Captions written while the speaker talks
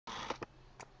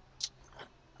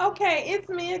Okay, it's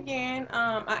me again.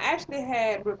 I actually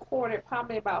had recorded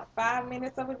probably about 5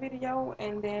 minutes of a video,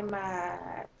 and then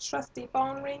my trusty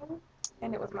phone ring,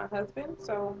 and it was my husband.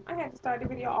 So I had to start the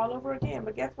video all over again.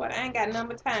 But guess what? I ain't got none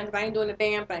but time because I ain't doing a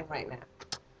damn thing right now.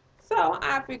 So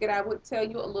I figured I would tell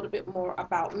you a little bit more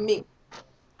about me.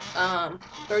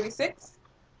 36.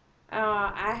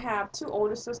 I have two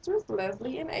older sisters,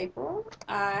 Leslie and April.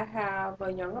 I have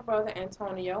a younger brother,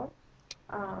 Antonio.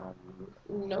 Um,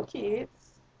 no kids.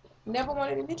 Never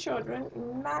wanted any children.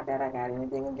 Not that I got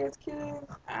anything against kids.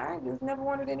 I just never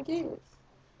wanted any kids.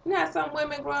 You know how some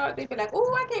women grow up, they be like,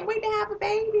 "Oh, I can't wait to have a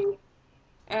baby,"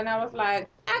 and I was like,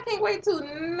 "I can't wait to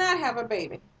not have a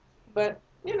baby." But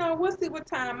we'll see what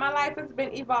time. My life has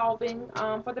been evolving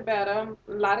for the better.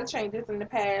 A lot of changes in the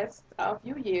past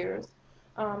few years.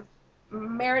 Um,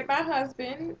 Married my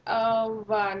husband of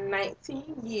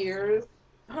 19 years.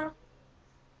 Huh?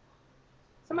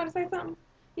 Somebody say something?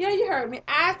 Yeah, you heard me.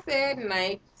 I said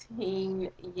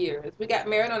 19 years. We got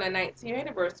married on our 19th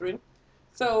anniversary.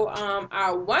 So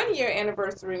our 1 year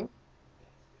anniversary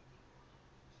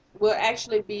will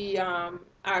actually be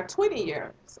our 20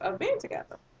 years of being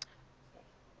together.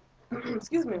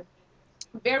 Excuse me.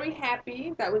 Very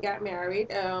happy that we got married.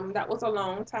 That was a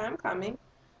long time coming.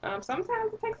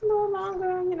 Sometimes it takes a little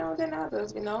longer, than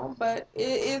others, but it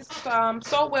is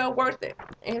so well worth it.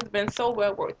 It has been so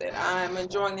well worth it. I'm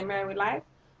enjoying the married life.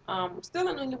 Still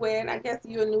a newlywed. I guess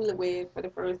you're a newlywed for the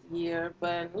first year,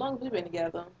 but as long as we've been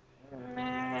together,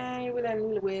 man, you're with that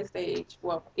newlywed stage.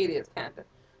 Well, it is kind of.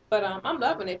 But I'm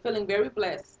loving it, feeling very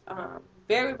blessed.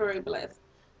 Very, very blessed.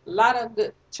 A lot of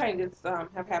good changes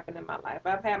have happened in my life.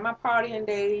 I've had my partying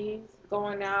days,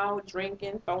 going out,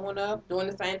 drinking, throwing up, doing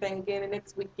the same thing again the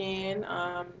next weekend.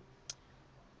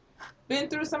 Been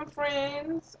through some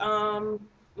friends,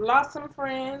 lost some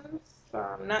friends,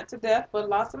 not to death, but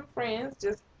lost some friends.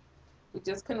 We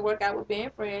just couldn't work out with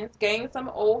being friends. Gained some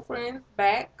old friends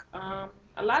back.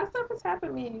 A lot of stuff has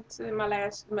happened to me to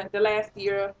the last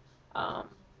year um,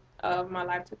 of my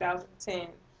life, 2010.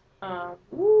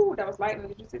 Woo, that was lightning.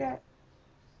 Did you see that?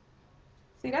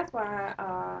 See, that's why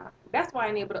I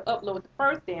ain't able to upload the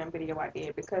first damn video I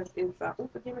did because it's oh,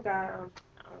 forgive me, God, I'm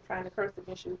trying to curse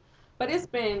against you, but it's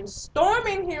been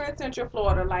storming here in Central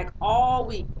Florida like all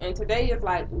week, and today is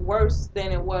like worse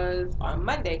than it was on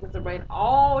Monday because it rained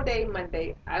all day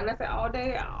Monday. And I say all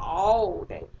day,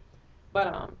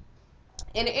 but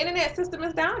and the internet system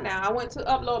is down now. I went to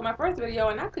upload my first video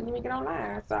and I couldn't even get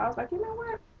online, so I was like, you know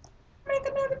what? Make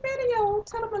another video.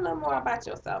 Tell them a little more about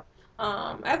yourself.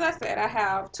 As I said, I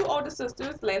have two older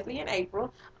sisters, Leslie and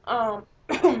April. Um,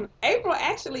 April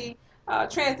actually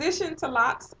transitioned to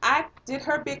locks. I did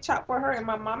her big chop for her in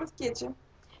my mama's kitchen.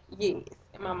 Yes,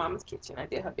 in my mama's kitchen. I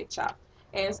did her big chop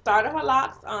and started her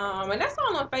locks. And that's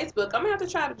all on Facebook. I'm gonna have to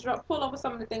try to pull over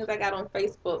some of the things I got on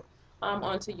Facebook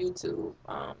onto YouTube.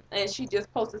 And she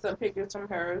just posted some pictures from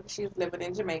her. She's living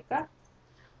in Jamaica.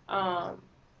 Um,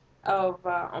 of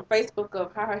on Facebook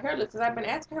of how her hair looks. Cause I've been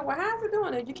asking her, well, how's it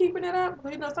doing? Are you keeping it up?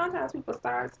 Because sometimes people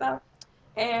start stuff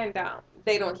and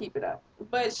they don't keep it up.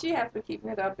 But she has been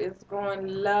keeping it up. It's growing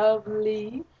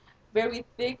lovely, very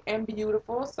thick and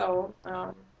beautiful. So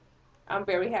I'm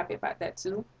very happy about that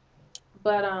too.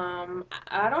 But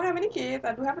I don't have any kids.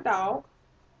 I do have a dog,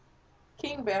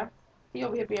 King Bear. He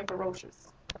over here being ferocious.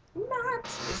 Not. Let's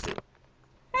see.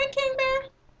 Hey, King Bear.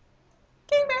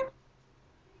 King Bear.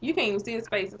 You can't even see his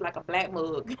face. It's like a black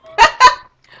mug.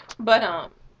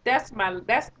 But that's my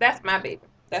baby.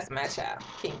 That's my child,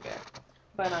 King Bear.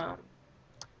 But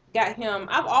got him.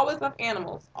 I've always loved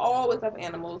animals. Always loved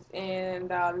animals. And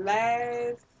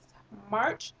last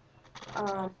March,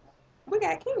 um, we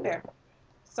got King Bear.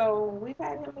 So we've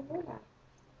had him a year now.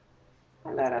 I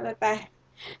love that little thing.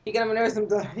 He get on my nerves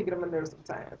sometimes. He get on my nerves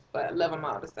sometimes, but I love him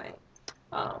all the same.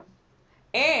 Um,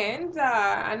 and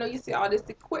I know you see all this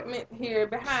equipment here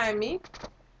behind me.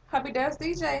 Hubby does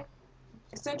DJ.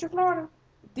 Central Florida,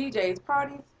 DJs,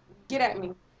 parties, get at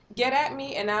me. Get at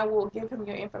me and I will give him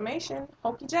your information.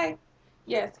 Hokey J.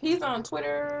 Yes, he's on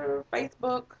Twitter,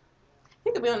 Facebook.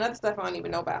 He could be on other stuff I don't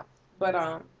even know about.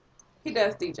 But he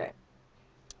does DJ.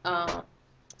 Um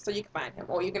so you can find him.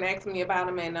 Or you can ask me about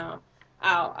him and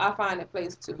I'll find a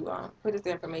place to put his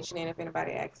information in if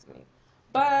anybody asks me.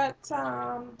 But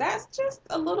that's just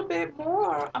a little bit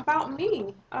more about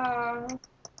me.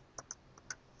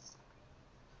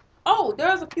 Oh,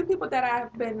 there's a few people that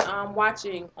I've been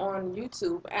watching on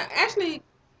YouTube. Actually,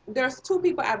 there's two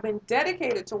people I've been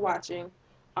dedicated to watching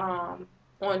on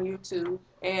YouTube,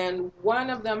 and one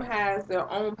of them has their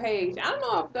own page. I don't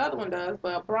know if the other one does,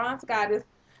 but Bronze Goddess,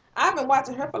 I've been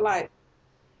watching her for like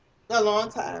a long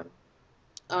time.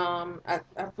 I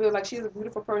feel like she's a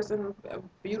beautiful person, a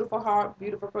beautiful heart,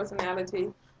 beautiful personality.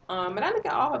 And I look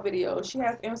at all her videos. She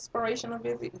has inspirational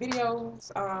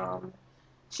videos.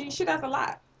 She does a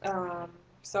lot.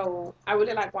 So I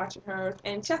really like watching her.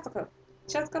 And Jessica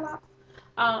Locke.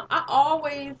 I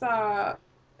always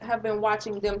have been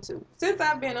watching them too since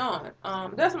I've been on.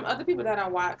 There's some other people that I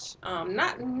watch,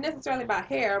 not necessarily about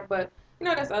hair, but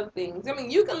there's other things. I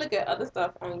mean, you can look at other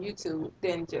stuff on YouTube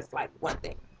than just like one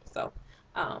thing. So,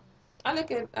 um, I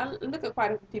look at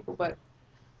quite a few people, but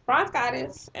Bronze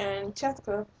Goddess and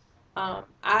Jessica, I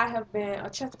have been a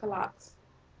Jessica Locks.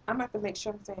 I'm gonna have to make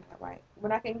sure I'm saying that right.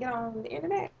 When I can get on the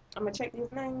internet, I'm gonna check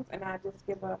these names and I just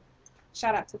give a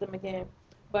shout out to them again.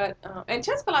 But and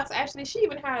Jessica Locks actually, she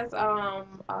even has a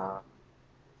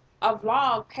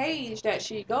vlog page that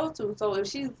she goes to. So if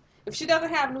she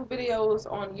doesn't have new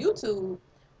videos on YouTube,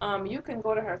 you can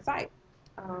go to her site.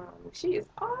 She is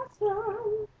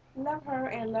awesome. Love her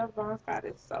and love Bronze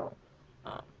Goddess. So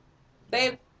um,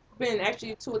 they've been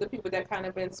actually two of the people that kind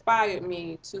of inspired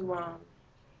me to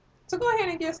go ahead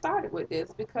and get started with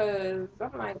this because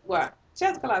I'm like, well,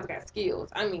 Jessica Law's got skills.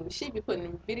 I mean, she be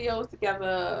putting videos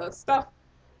together, stuff.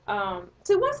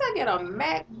 See, once I get a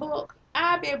MacBook,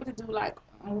 I'll be able to do like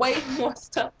way more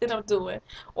stuff than I'm doing,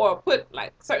 or put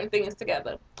like certain things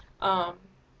together. Um,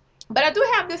 but I do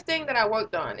have this thing that I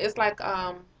worked on. It's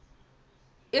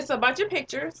a bunch of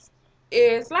pictures.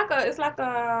 It's like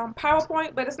a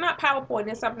PowerPoint, but it's not PowerPoint.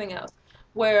 It's something else.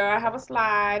 Where I have a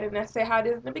slide and I say how it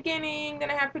is in the beginning. Then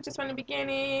I have pictures from the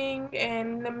beginning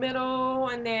and the middle,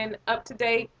 and then up to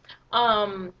date.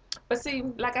 But see,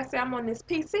 like I said, I'm on this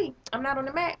PC. I'm not on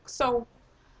the Mac, so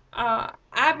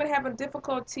I've been having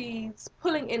difficulties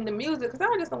pulling in the music because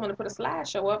I just don't want to put a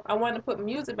slideshow up. I want to put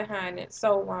music behind it.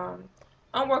 So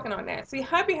I'm working on that. See,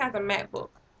 hubby has a MacBook.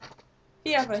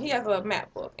 He has a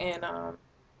MacBook, and I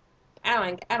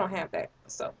don't have that.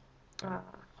 So uh,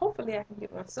 hopefully I can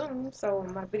get one soon. So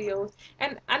my videos,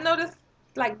 and I noticed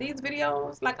like these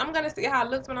videos, like I'm gonna see how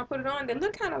it looks when I put it on. They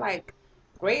look kind of like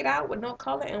grayed out with no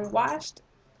color and washed.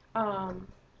 Um,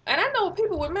 and I know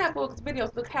people with MacBooks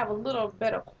videos look have a little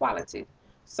better quality.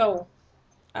 So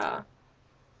uh,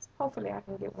 hopefully I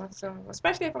can get one soon.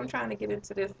 Especially if I'm trying to get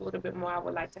into this a little bit more, I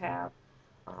would like to have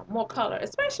more color,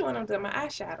 especially when I'm doing my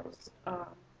eyeshadows.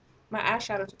 My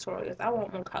eyeshadow tutorials. I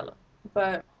want more color.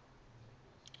 But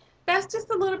that's just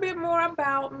a little bit more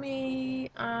about me.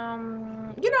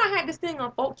 I had this thing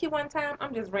on Folky one time.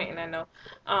 I'm just ranting, I know.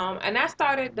 And I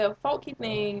started the Folky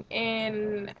thing,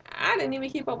 and I didn't even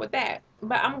keep up with that.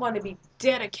 But I'm going to be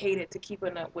dedicated to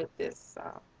keeping up with this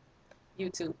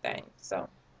YouTube thing. So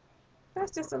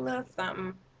that's just a little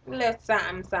something,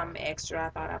 something extra I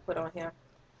thought I put on here.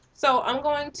 So I'm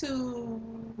going to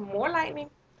more lightning.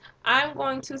 I'm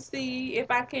going to see if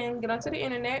I can get onto the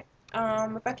internet.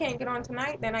 If I can't get on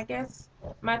tonight, then I guess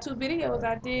my two videos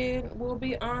I did will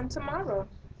be on tomorrow.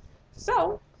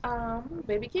 So,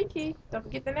 Baby Kiki, don't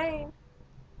forget the name.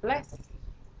 Bless.